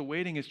much the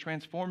waiting is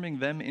transforming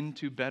them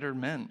into better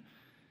men.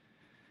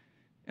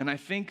 And I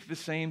think the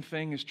same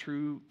thing is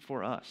true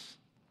for us.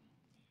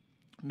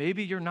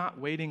 Maybe you're not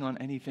waiting on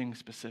anything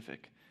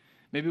specific.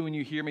 Maybe when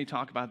you hear me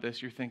talk about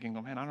this, you're thinking,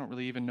 oh man, I don't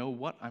really even know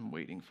what I'm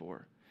waiting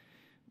for.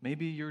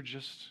 Maybe you're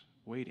just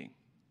waiting.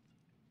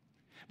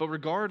 But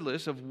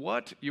regardless of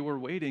what you're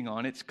waiting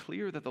on, it's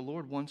clear that the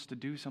Lord wants to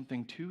do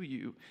something to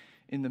you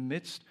in the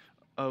midst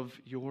of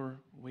your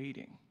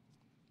waiting.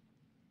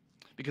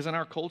 Because in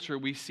our culture,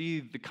 we see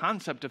the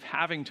concept of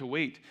having to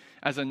wait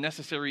as a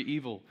necessary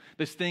evil,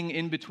 this thing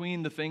in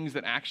between the things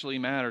that actually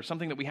matter,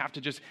 something that we have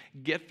to just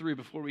get through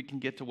before we can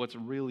get to what's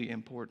really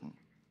important.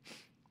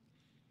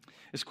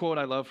 This quote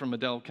I love from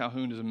Adele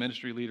Calhoun, who's a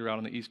ministry leader out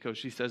on the East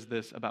Coast. She says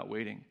this about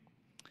waiting.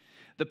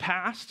 The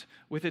past,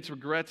 with its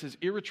regrets, is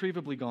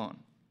irretrievably gone.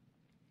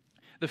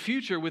 The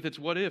future, with its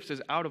what-ifs,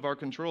 is out of our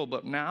control.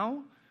 But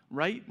now,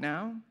 right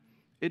now,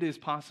 it is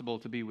possible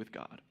to be with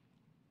God.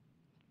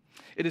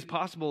 It is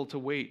possible to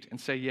wait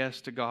and say yes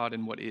to God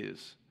in what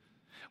is.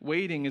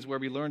 Waiting is where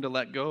we learn to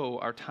let go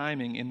our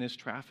timing in this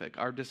traffic,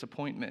 our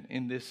disappointment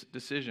in this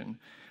decision,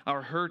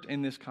 our hurt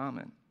in this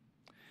comment.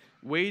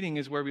 Waiting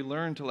is where we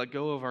learn to let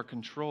go of our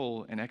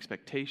control and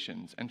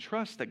expectations and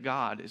trust that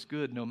God is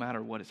good no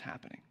matter what is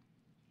happening.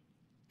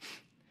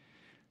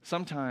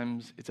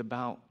 Sometimes it's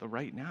about the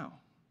right now,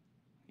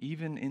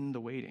 even in the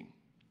waiting.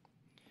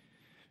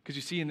 Because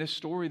you see, in this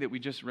story that we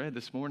just read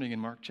this morning in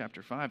Mark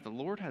chapter 5, the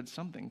Lord had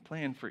something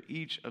planned for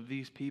each of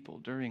these people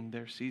during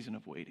their season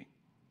of waiting.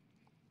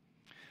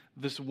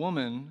 This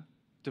woman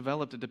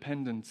developed a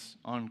dependence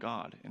on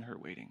God in her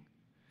waiting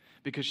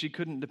because she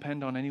couldn't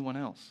depend on anyone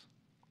else.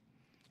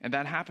 And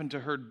that happened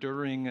to her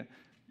during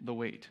the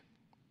wait.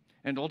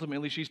 And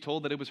ultimately, she's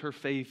told that it was her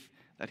faith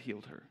that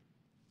healed her.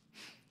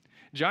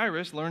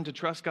 Jairus learned to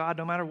trust God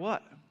no matter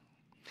what.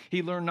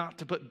 He learned not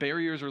to put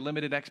barriers or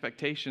limited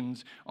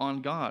expectations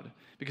on God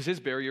because his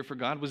barrier for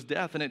God was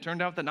death, and it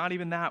turned out that not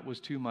even that was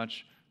too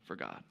much for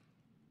God.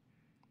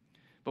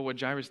 But what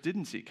Jairus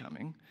didn't see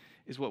coming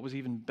is what was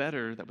even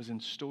better that was in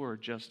store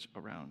just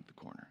around the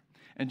corner.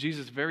 And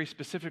Jesus very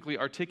specifically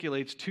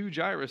articulates to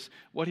Jairus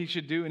what he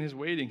should do in his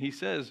waiting. He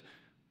says,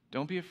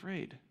 don't be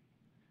afraid,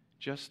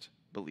 just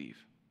believe.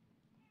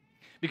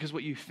 Because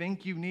what you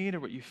think you need or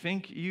what you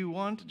think you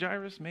want,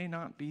 Jairus, may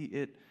not be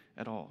it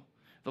at all.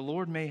 the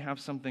Lord may have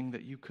something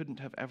that you couldn't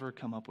have ever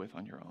come up with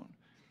on your own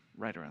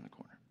right around the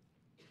corner.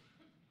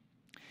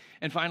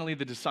 And finally,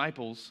 the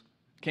disciples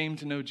came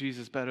to know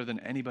Jesus better than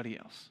anybody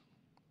else.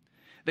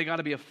 They got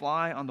to be a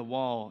fly on the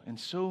wall in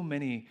so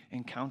many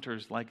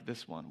encounters like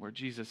this one, where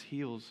Jesus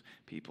heals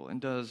people and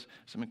does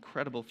some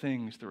incredible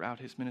things throughout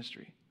his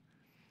ministry.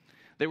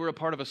 They were a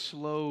part of a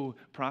slow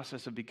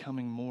process of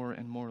becoming more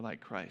and more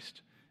like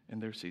Christ in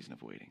their season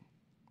of waiting.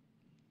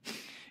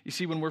 You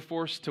see, when we're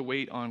forced to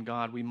wait on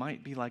God, we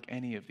might be like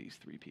any of these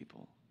three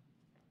people.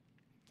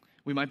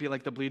 We might be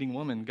like the bleeding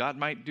woman. God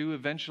might do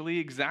eventually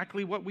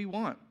exactly what we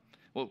want,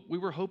 what we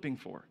were hoping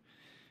for.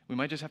 We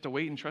might just have to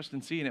wait and trust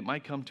and see, and it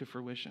might come to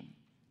fruition.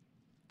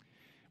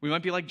 We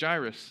might be like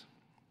Jairus,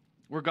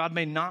 where God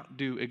may not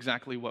do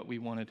exactly what we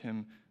wanted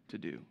him to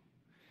do.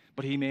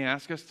 But he may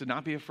ask us to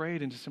not be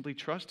afraid and to simply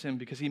trust him,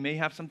 because he may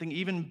have something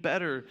even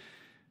better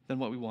than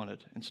what we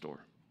wanted in store.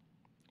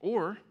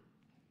 Or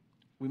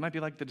we might be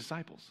like the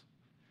disciples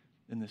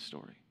in this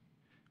story.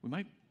 We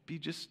might be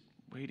just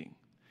waiting.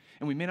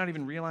 And we may not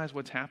even realize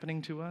what's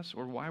happening to us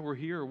or why we're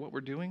here or what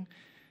we're doing.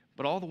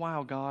 But all the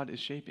while, God is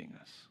shaping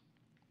us.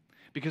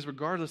 Because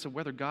regardless of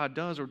whether God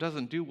does or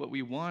doesn't do what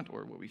we want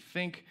or what we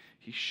think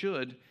he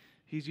should,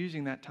 he's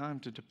using that time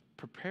to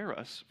prepare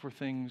us for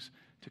things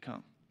to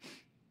come.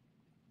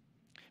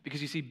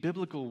 Because you see,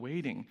 biblical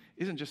waiting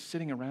isn't just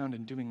sitting around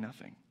and doing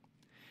nothing.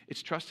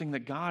 It's trusting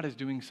that God is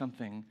doing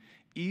something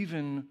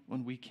even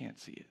when we can't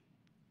see it.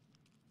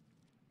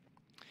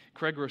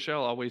 Craig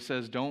Rochelle always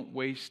says, don't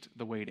waste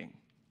the waiting.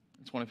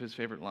 It's one of his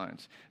favorite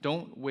lines.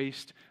 Don't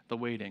waste the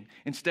waiting.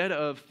 Instead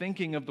of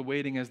thinking of the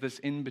waiting as this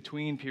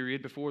in-between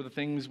period before the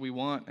things we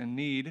want and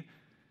need,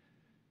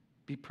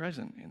 be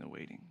present in the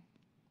waiting.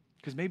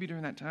 Because maybe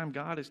during that time,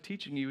 God is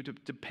teaching you to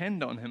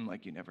depend on him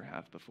like you never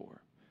have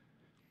before.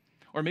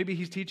 Or maybe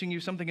he's teaching you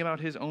something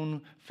about his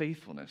own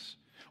faithfulness.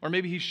 Or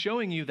maybe he's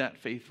showing you that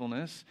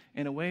faithfulness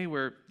in a way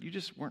where you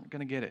just weren't going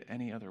to get it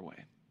any other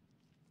way.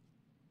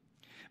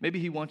 Maybe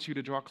he wants you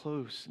to draw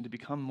close and to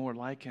become more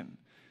like him.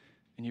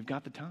 And you've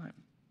got the time,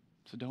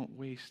 so don't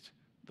waste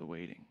the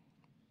waiting.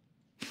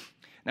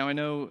 Now, I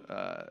know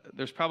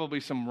there's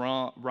probably some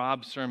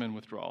Rob sermon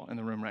withdrawal in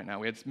the room right now.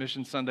 We had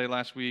Mission Sunday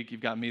last week.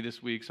 You've got me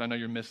this week, so I know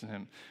you're missing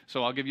him.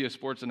 So I'll give you a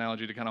sports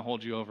analogy to kind of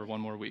hold you over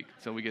one more week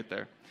until we get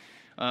there.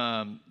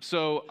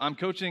 So I'm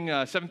coaching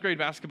 7th grade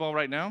basketball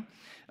right now.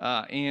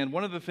 And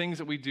one of the things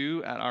that we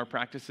do at our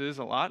practices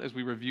a lot is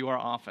we review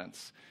our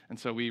offense. And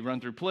so we run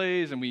through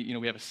plays, and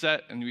we have a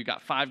set, and we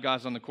got 5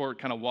 guys on the court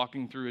kind of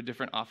walking through a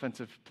different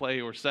offensive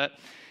play or set.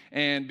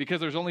 And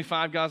because there's only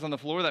 5 guys on the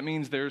floor, that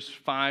means there's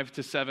 5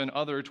 to 7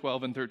 other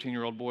 12 and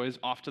 13-year-old boys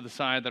off to the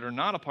side that are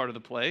not a part of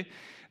the play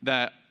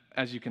that,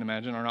 as you can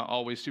imagine, are not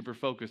always super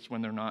focused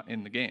when they're not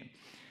in the game.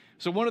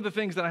 So one of the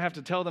things that I have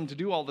to tell them to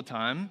do all the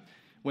time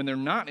when they're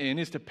not in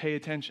is to pay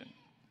attention.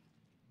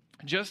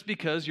 Just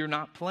because you're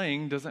not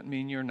playing doesn't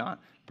mean you're not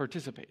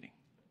participating.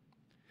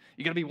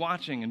 You got to be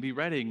watching and be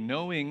ready,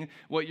 knowing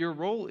what your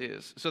role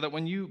is, so that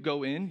when you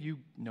go in, you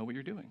know what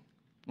you're doing.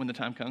 When the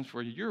time comes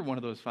for you're one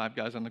of those 5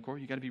 guys on the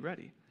court, you got to be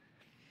ready.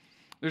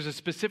 There's a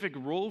specific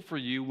role for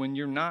you when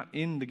you're not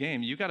in the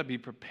game. You got to be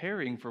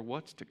preparing for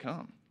what's to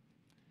come.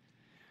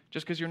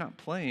 Just because you're not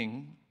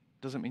playing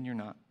doesn't mean you're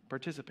not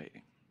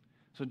participating.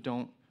 So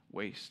don't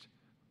waste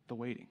the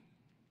waiting.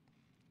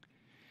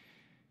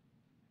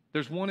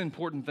 There's one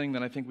important thing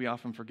that I think we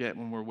often forget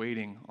when we're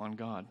waiting on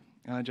God,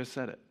 and I just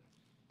said it.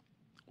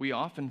 We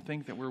often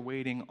think that we're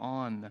waiting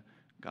on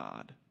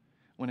God,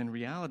 when in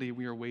reality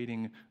we are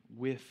waiting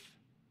with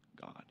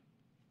God.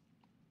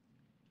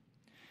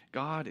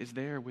 God is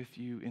there with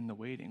you in the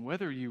waiting,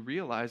 whether you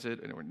realize it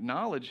or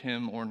acknowledge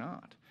him or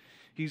not.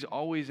 He's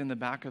always in the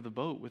back of the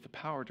boat with the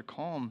power to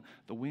calm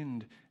the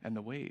wind and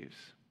the waves.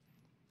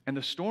 And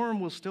the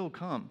storm will still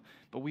come,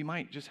 but we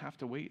might just have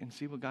to wait and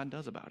see what God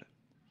does about it.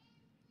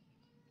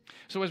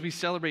 So as we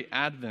celebrate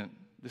Advent,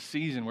 the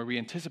season where we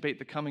anticipate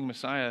the coming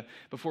Messiah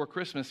before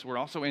Christmas, we're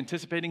also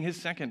anticipating his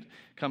second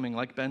coming,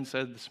 like Ben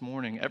said this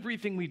morning.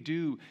 Everything we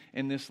do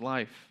in this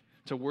life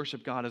to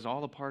worship God is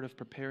all a part of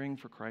preparing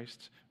for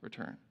Christ's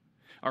return.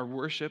 Our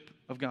worship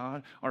of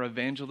God, our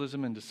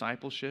evangelism and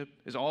discipleship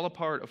is all a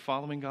part of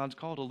following God's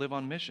call to live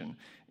on mission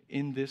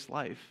in this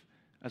life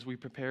as we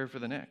prepare for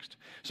the next.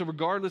 So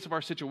regardless of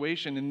our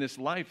situation in this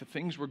life, the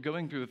things we're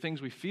going through, the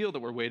things we feel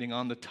that we're waiting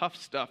on, the tough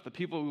stuff, the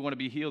people we want to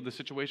be healed, the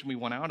situation we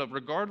want out of,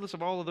 regardless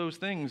of all of those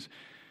things,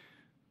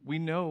 we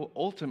know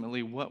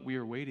ultimately what we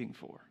are waiting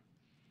for.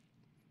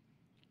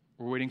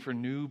 We're waiting for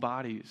new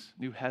bodies,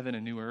 new heaven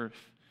and new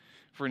earth,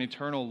 for an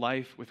eternal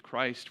life with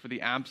Christ, for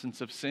the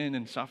absence of sin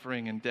and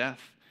suffering and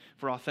death,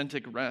 for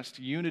authentic rest,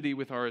 unity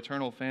with our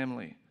eternal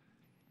family,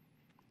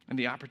 and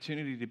the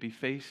opportunity to be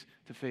face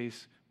to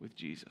face with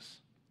Jesus.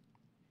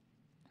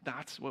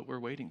 That's what we're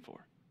waiting for.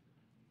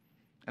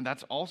 And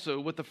that's also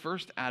what the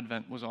first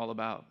Advent was all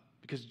about,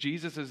 because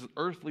Jesus'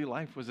 earthly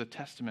life was a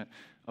testament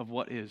of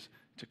what is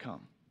to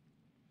come.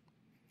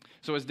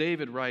 So as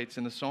David writes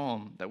in the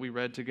psalm that we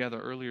read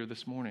together earlier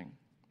this morning,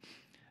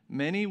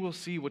 many will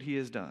see what he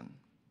has done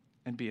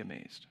and be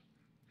amazed.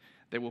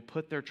 They will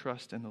put their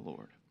trust in the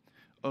Lord.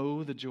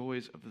 Oh, the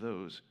joys of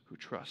those who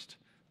trust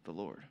the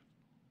Lord.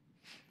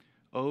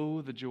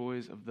 Oh, the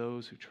joys of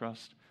those who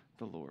trust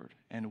the Lord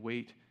and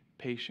wait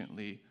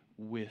patiently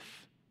with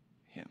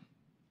him.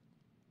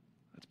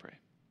 Let's pray.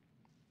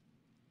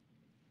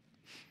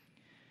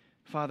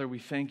 Father, we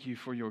thank you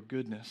for your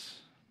goodness.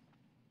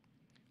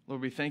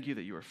 Lord, we thank you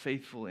that you are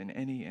faithful in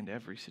any and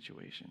every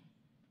situation.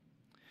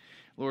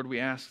 Lord, we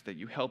ask that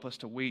you help us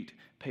to wait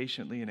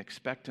patiently and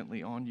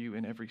expectantly on you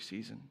in every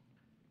season.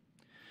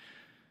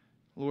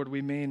 Lord,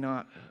 we may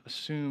not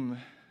assume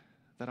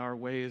that our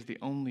way is the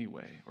only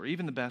way or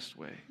even the best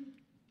way.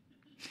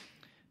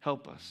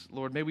 Help us.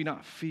 Lord, may we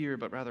not fear,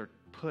 but rather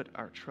put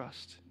our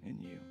trust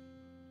in you.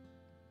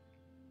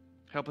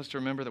 Help us to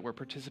remember that we're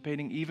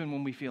participating even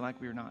when we feel like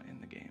we're not in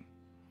the game.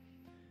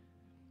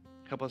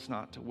 Help us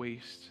not to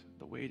waste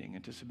the waiting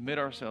and to submit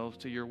ourselves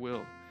to your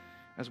will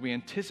as we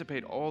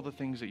anticipate all the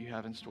things that you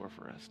have in store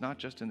for us, not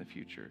just in the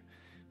future,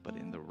 but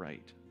in the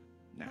right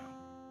now.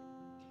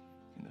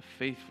 In the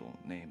faithful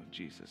name of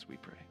Jesus, we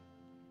pray.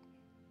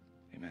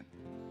 Amen.